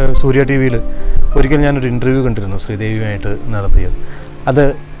സൂര്യ TV-യിൽ ഒരിക്കൽ ഞാനൊരു ഇൻ്റർവ്യൂ കണ്ടിരുന്നു ശ്രീദേവിയുമായിട്ട് നടത്തിയത്. അത്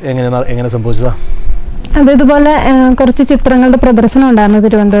എങ്ങനെ സംഭവിച്ചതാണ്? അതിതുപോലെ കുറച്ച് ചിത്രങ്ങളുടെ പ്രദർശനം ഉണ്ടായിരുന്നു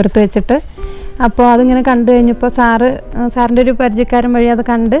തിരുവനന്തപുരത്ത് വെച്ചിട്ട്. അപ്പോൾ അതിങ്ങനെ കണ്ടു കഴിഞ്ഞപ്പോൾ സാറിൻ്റെ ഒരു പരിചയക്കാരൻ വഴി അത്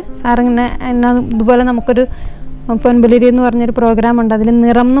കണ്ട് സാറിങ്ങനെ ഇതുപോലെ നമുക്കൊരു പൊൻപുലരി എന്ന് പറഞ്ഞൊരു പ്രോഗ്രാം ഉണ്ട്. അതിൽ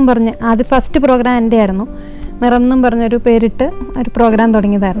നിറം എന്നും പറഞ്ഞ് ആദ്യം ഫസ്റ്റ് പ്രോഗ്രാം എൻ്റെ ആയിരുന്നു. നിറം എന്നും പറഞ്ഞൊരു പേരിട്ട് ഒരു പ്രോഗ്രാം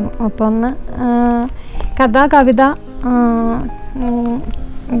തുടങ്ങിയതായിരുന്നു. അപ്പോൾ ഒന്ന് കഥ, കവിത,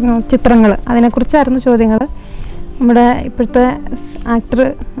 ചിത്രങ്ങൾ, അതിനെക്കുറിച്ചായിരുന്നു ചോദ്യങ്ങൾ. നമ്മുടെ ഇപ്പോഴത്തെ ആക്ടർ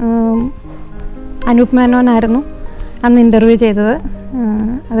അനൂപ് മേനോനായിരുന്നു അന്ന് ഇൻ്റർവ്യൂ ചെയ്തത്.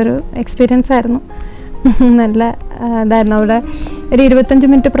 അതൊരു എക്സ്പീരിയൻസ് ആയിരുന്നു. നല്ല ഇതായിരുന്നു. അവിടെ ഒരു 25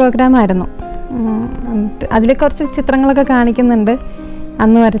 മിനിറ്റ് പ്രോഗ്രാം ആയിരുന്നു. അതിൽ കുറച്ച് ചിത്രങ്ങളൊക്കെ കാണിക്കുന്നുണ്ട്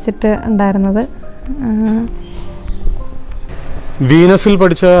അന്ന് വരച്ചിട്ട് ഉണ്ടായിരുന്നത്. വീനസിൽ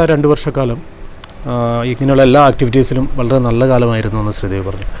പഠിച്ച 2 വർഷക്കാലം ഇങ്ങനെയുള്ള എല്ലാ ആക്ടിവിറ്റീസിലും വളരെ നല്ല കാലമായിരുന്നു എന്ന് ശ്രീദേവി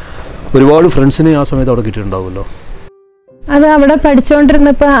പറഞ്ഞു. ഒരുപാട് ഫ്രണ്ട്സിനെ ആ സമയത്ത് അവിടെ കിട്ടിയിട്ടുണ്ടാവുമല്ലോ. അത് അവിടെ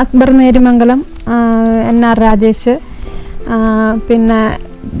പഠിച്ചുകൊണ്ടിരുന്നപ്പോൾ അക്ബർ നേരിമംഗലം, NR രാജേഷ്, പിന്നെ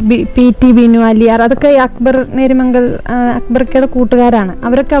PT ബിനു, അലിയാർ, അതൊക്കെ അക്ബർ അക്ബർക്കയുടെ കൂട്ടുകാരാണ്.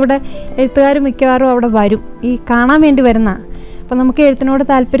 അവരൊക്കെ അവിടെ എഴുത്തുകാർ മിക്കവാറും അവിടെ വരും, ഈ കാണാൻ വേണ്ടി വരുന്ന. അപ്പോൾ നമുക്ക് എഴുത്തിനോട്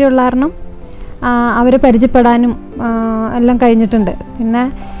താല്പര്യമുള്ള കാരണം അവരെ പരിചയപ്പെടാനും എല്ലാം കഴിഞ്ഞിട്ടുണ്ട്. പിന്നെ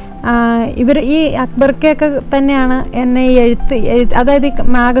ഇവർ ഈ അക്ബർക്കൊക്കെ തന്നെയാണ് എന്നെ ഈ എഴുത്ത് അതായത് ഈ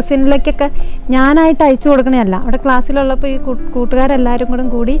മാഗസിനിലേക്കൊക്കെ ഞാനായിട്ട് അയച്ചു കൊടുക്കണതല്ല. അവിടെ ക്ലാസ്സിലുള്ളപ്പോൾ ഈ കൂട്ടുകാരെല്ലാവരും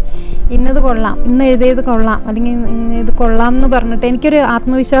കൂടി ഇന്നത് കൊള്ളാം, ഇന്ന് എഴുതിയത് കൊള്ളാം, അല്ലെങ്കിൽ ഇത് കൊള്ളാം എന്ന് പറഞ്ഞിട്ട് എനിക്കൊരു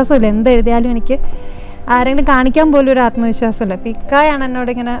ആത്മവിശ്വാസമില്ല. എന്ത് എഴുതിയാലും എനിക്ക് ആരെങ്കിലും കാണിക്കാൻ പോലും ഒരു ആത്മവിശ്വാസമില്ല. അപ്പോൾ ഇക്കായാണ് എന്നോട്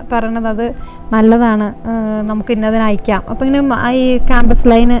ഇങ്ങനെ പറയണത്, അത് നല്ലതാണ്, നമുക്ക് ഇന്നതിന് അയക്കാം. അപ്പോൾ ഇങ്ങനെ ഈ ക്യാമ്പസ്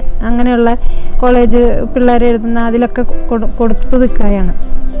ലൈന് അങ്ങനെയുള്ള കോളേജ് പിള്ളേർ എഴുതുന്ന അതിലൊക്കെ കൊടുത്തത് ഇക്കായാണ്.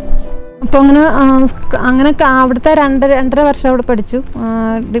 അപ്പോൾ അങ്ങനെ അവിടുത്തെ 2.5 വർഷം അവിടെ പഠിച്ചു.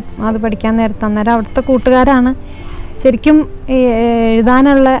 അത് പഠിക്കാൻ നേരത്തെ അന്നേരം അവിടുത്തെ കൂട്ടുകാരാണ് ശരിക്കും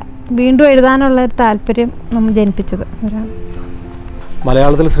വീണ്ടും എഴുതാനുള്ള ഒരു താല്പര്യം നമ്മൾ ജനിപ്പിച്ചത്.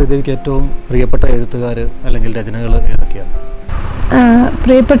 മലയാളത്തിൽ ശ്രീദേവിക്ക് ഏറ്റവും പ്രിയപ്പെട്ട എഴുത്തുകാർ അല്ലെങ്കിൽ രചനകൾ ഏതൊക്കെയാണ്?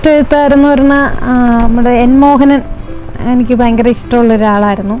 പ്രിയപ്പെട്ട എഴുത്തുകാരെന്ന് പറഞ്ഞാൽ നമ്മുടെ N മോഹനൻ എനിക്ക് ഭയങ്കര ഇഷ്ടമുള്ള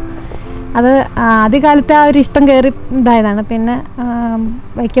ഒരാളായിരുന്നു. അത് ആദ്യകാലത്തെ ആ ഒരു ഇഷ്ടം കയറി ഇതായതാണ്. പിന്നെ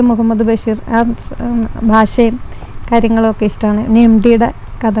വൈക്കം മുഹമ്മദ് ബഷീർ, ആ ഭാഷയും കാര്യങ്ങളൊക്കെ ഇഷ്ടമാണ്. MDയുടെ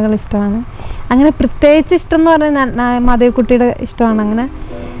കഥകൾ ഇഷ്ടമാണ്. അങ്ങനെ പ്രത്യേകിച്ച് ഇഷ്ടം എന്ന് പറഞ്ഞാൽ മാധവിക്കുട്ടിയുടെ ഇഷ്ടമാണ്. അങ്ങനെ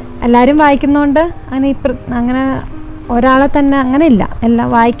എല്ലാവരും വായിക്കുന്നതുകൊണ്ട് അങ്ങനെ ഒരാളെ തന്നെ അങ്ങനെ ഇല്ല. എല്ലാം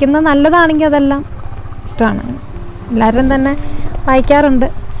വായിക്കുന്നത് നല്ലതാണെങ്കിൽ അതെല്ലാം ഇഷ്ടമാണ്. എല്ലാവരും തന്നെ വായിക്കാറുണ്ട്.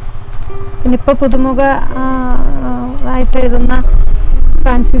 പിന്നെ ഇപ്പോൾ പുതുമുഖ ആയിട്ട് എഴുതുന്ന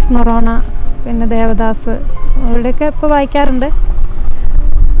ഫ്രാൻസിസ് നൊറോണ, പിന്നെ ദേവദാസ്, അവരുടെയൊക്കെ ഇപ്പോൾ വായിക്കാറുണ്ട്.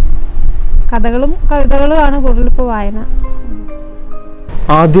 കഥകളും കവിതകളുമാണ് കൂടുതലിപ്പോൾ വായന.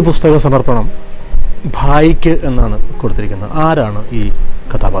 ആദ്യ പുസ്തക സമർപ്പണം ഭായിക്ക് എന്നാണ് കൊടുത്തിരിക്കുന്നത്. ആരാണ് ഈ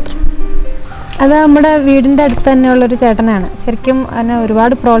കഥാപാത്രം? അത് നമ്മുടെ വീടിൻ്റെ അടുത്ത് തന്നെയുള്ളൊരു ചേട്ടനാണ്. ശരിക്കും എന്നെ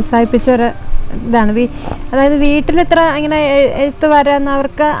ഒരുപാട് പ്രോത്സാഹിപ്പിച്ച ഒരു ഇതാണ്. അതായത് വീട്ടിൽ ഇത്ര ഇങ്ങനെ എഴുത്ത് വരാൻ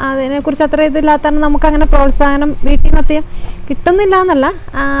അവർക്ക് അതിനെക്കുറിച്ച് അത്ര ഇതില്ലാത്തതാണ് നമുക്കങ്ങനെ പ്രോത്സാഹനം വീട്ടിൽ നിന്ന് അത്യം കിട്ടുന്നില്ല എന്നല്ല,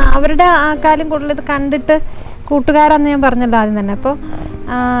 അവരുടെ ആ കാര്യം കൂടുതൽ ഇത് കണ്ടിട്ട് കൂട്ടുകാരാന്ന് ഞാൻ പറഞ്ഞല്ലോ ആദ്യം തന്നെ. അപ്പോൾ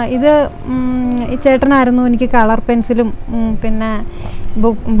ഇത് ഈ ചേട്ടനായിരുന്നു എനിക്ക് കളർ പെൻസിലും പിന്നെ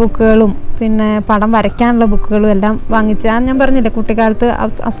ബുക്കുകളും പിന്നെ പടം വരയ്ക്കാനുള്ള ബുക്കുകളും എല്ലാം വാങ്ങിച്ച്. ഞാൻ പറഞ്ഞില്ലേ കുട്ടിക്കാലത്ത്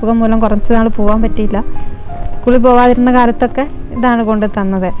അസുഖം മൂലം കുറച്ച് നാൾ പോകാൻ പറ്റിയില്ല. സ്കൂളിൽ പോകാതിരുന്ന കാലത്തൊക്കെ ഇതാണ് കൊണ്ട്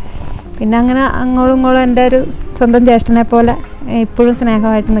തന്നത്. പിന്നെ അങ്ങനെ അങ്ങോട്ടും ഇങ്ങോട്ടും എൻ്റെ ഒരു സ്വന്തം ജ്യേഷ്ഠനെ പോലെ ഇപ്പോഴും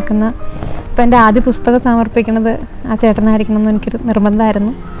സ്നേഹമായിട്ട് നിൽക്കുന്ന. അപ്പോൾ എൻ്റെ ആദ്യ പുസ്തകം സമർപ്പിക്കുന്നത് ആ ചേട്ടനായിരിക്കണമെന്ന് എനിക്കൊരു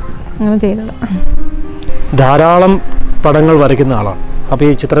നിർബന്ധമായിരുന്നു. അങ്ങനെ ചെയ്തത്. ധാരാളം പടങ്ങൾ വരയ്ക്കുന്ന ആളാണ്. അപ്പോൾ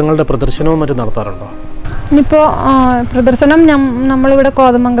ഈ ചിത്രങ്ങളുടെ പ്രദർശനവും മറ്റും നടത്താറുണ്ടോ? ഇനിയിപ്പോൾ പ്രദർശനം നമ്മളിവിടെ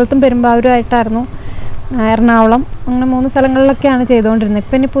കോതമംഗലത്തും പെരുമ്പാവൂരുമായിട്ടായിരുന്നു, എറണാകുളം, അങ്ങനെ 3 സ്ഥലങ്ങളിലൊക്കെയാണ് ചെയ്തുകൊണ്ടിരുന്നത്.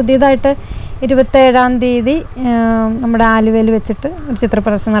 ഇപ്പം ഇനി പുതിയതായിട്ട് 27-ാം തീയതി നമ്മുടെ ആലുവയിൽ വെച്ചിട്ട് ഒരു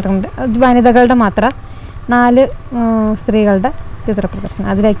ചിത്രപ്രദർശനം നടക്കുന്നുണ്ട്. വനിതകളുടെ മാത്രം 4 സ്ത്രീകളുടെ ചിത്രപ്രദർശനം.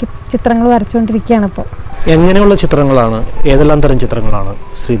 അതിലേക്ക് ചിത്രങ്ങൾ വരച്ചുകൊണ്ടിരിക്കുകയാണ് ഇപ്പോൾ. എങ്ങനെയുള്ള ചിത്രങ്ങളാണ്, ഏതെല്ലാം തരം ചിത്രങ്ങളാണ്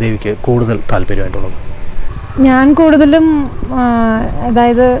ശ്രീദേവിക്ക് കൂടുതൽ താല്പര്യമായിട്ടുള്ളത്? ഞാൻ കൂടുതലും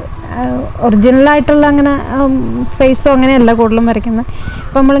അതായത് ഒറിജിനലായിട്ടുള്ള അങ്ങനെ ഫേസോ അങ്ങനെയല്ല കൂടുതലും വരയ്ക്കുന്നത്.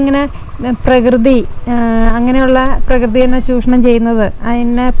 ഇപ്പം നമ്മളിങ്ങനെ പ്രകൃതി അങ്ങനെയുള്ള പ്രകൃതി തന്നെ ചൂഷണം ചെയ്യുന്നത്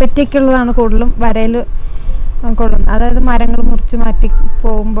അതിനെ പറ്റിയൊക്കെയുള്ളതാണ് കൂടുതലും വരയിൽ കൊള്ളുന്നത്. അതായത് മരങ്ങൾ മുറിച്ച് മാറ്റി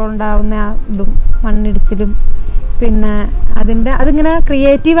പോകുമ്പോൾ ഉണ്ടാകുന്ന ആ ഇതും മണ്ണിടിച്ചിലും പിന്നെ അതിങ്ങനെ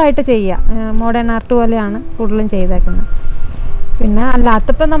ക്രിയേറ്റീവായിട്ട് ചെയ്യുക. മോഡേൺ ആർട്ട് പോലെയാണ് കൂടുതലും ചെയ്തേക്കുന്നത്. പിന്നെ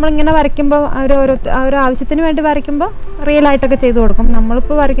അല്ലാത്തപ്പോൾ നമ്മളിങ്ങനെ വരയ്ക്കുമ്പോൾ ഓരോ ആവശ്യത്തിന് വേണ്ടി വരയ്ക്കുമ്പോൾ റിയലായിട്ടൊക്കെ ചെയ്ത് കൊടുക്കും.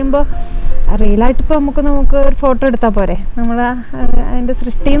 നമ്മളിപ്പോൾ വരയ്ക്കുമ്പോൾ റിയലായിട്ടിപ്പോൾ നമുക്ക് ഒരു ഫോട്ടോ എടുത്താൽ പോരെ. നമ്മൾ അതിൻ്റെ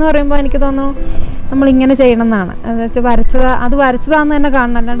സൃഷ്ടി എന്ന് പറയുമ്പോൾ എനിക്ക് തോന്നുന്നു നമ്മളിങ്ങനെ ചെയ്യണം എന്നാണ്. അത് വെച്ചാൽ അത് വരച്ചതാണെന്ന് തന്നെ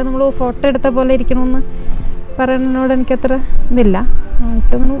കാണണം. അല്ലാണ്ട് നമ്മൾ ഫോട്ടോ എടുത്ത പോലെ ഇരിക്കണമെന്ന് പറയുന്നതിനോട് എനിക്കത്ര ഇതില്ല.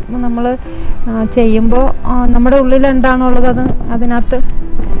 എനിക്കൊന്നും നമ്മൾ ചെയ്യുമ്പോൾ നമ്മുടെ ഉള്ളിൽ എന്താണോ ഉള്ളത് അത് അതിനകത്ത്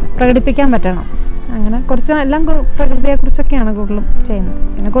പ്രകടിപ്പിക്കാൻ പറ്റണം. അങ്ങനെ കുറച്ച് എല്ലാം പ്രകൃതിയെക്കുറിച്ചൊക്കെയാണ് കൂടുതലും ചെയ്യുന്നത്.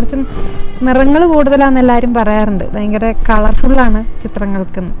 പിന്നെ കുറച്ച് നിറങ്ങൾ കൂടുതലാണെന്ന് എല്ലാവരും പറയാറുണ്ട്. ഭയങ്കര കളർഫുള്ളാണ്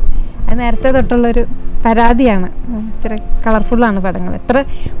ചിത്രങ്ങൾക്ക്. അത് നേരത്തെ തൊട്ടുള്ളൊരു പരാതിയാണ്. ഇച്ചിരി കളർഫുള്ളാണ് പടങ്ങൾ. എത്ര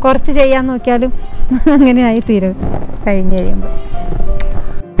കുറച്ച് ചെയ്യാൻ നോക്കിയാലും അങ്ങനെയായി തീരും കഴിഞ്ഞ് കഴിയുമ്പോൾ.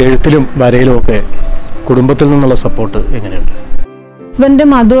 എഴുത്തിലും വരയിലും ഒക്കെ കുടുംബത്തിൽ നിന്നുള്ള സപ്പോർട്ട് എങ്ങനെയുണ്ട്? ഹസ്ബൻഡ്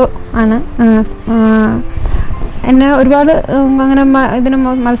മധു ആണ്. എന്നെ ഒരുപാട് അങ്ങനെ ഇതിന്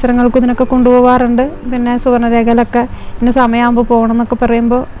മത്സരങ്ങൾക്കും ഇതിനൊക്കെ കൊണ്ടുപോകാറുണ്ട്. പിന്നെ സുവർണരേഖയിലൊക്കെ ഇന്ന സമയമാകുമ്പോൾ പോകണം എന്നൊക്കെ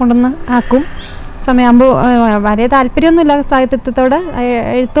പറയുമ്പോൾ കൊണ്ടുവന്ന് ആക്കും. സമയമാകുമ്പോൾ വളരെ താല്പര്യമൊന്നുമില്ല സാഹിത്യത്തോടെ,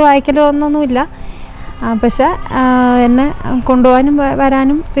 എഴുത്ത് വായിക്കലോ ഒന്നൊന്നുമില്ല. പക്ഷെ എന്നെ കൊണ്ടുപോകാനും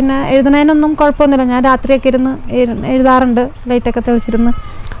വരാനും പിന്നെ എഴുതുന്നതിനൊന്നും കുഴപ്പമൊന്നുമില്ല. ഞാൻ രാത്രിയൊക്കെ ഇരുന്ന് എഴുതാറുണ്ട്. ലൈറ്റൊക്കെ തെളിച്ചിരുന്ന്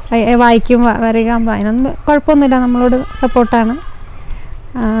വായിക്കും, വരിക. അതിനൊന്നും കുഴപ്പമൊന്നുമില്ല. നമ്മളോട് സപ്പോർട്ടാണ്.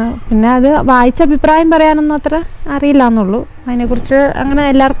 പിന്നെ അത് വായിച്ച അഭിപ്രായം പറയാനൊന്നും അത്ര അറിയില്ല എന്നുള്ളൂ. അതിനെക്കുറിച്ച് അങ്ങനെ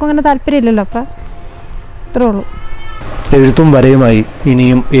എല്ലാവർക്കും അങ്ങനെ താല്പര്യമില്ലല്ലോ. അപ്പം അത്രേ ഉള്ളൂ. എഴുത്തും വരയുമായി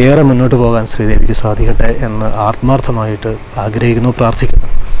ഇനിയും ഏറെ മുന്നോട്ട് പോകാൻ ശ്രീദേവിക്ക് സാധിക്കട്ടെ എന്ന് ആത്മാർത്ഥമായിട്ട് ആഗ്രഹിക്കുന്നു, പ്രാർത്ഥിക്കുന്നു.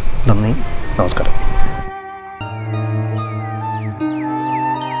 നന്ദി, നമസ്കാരം.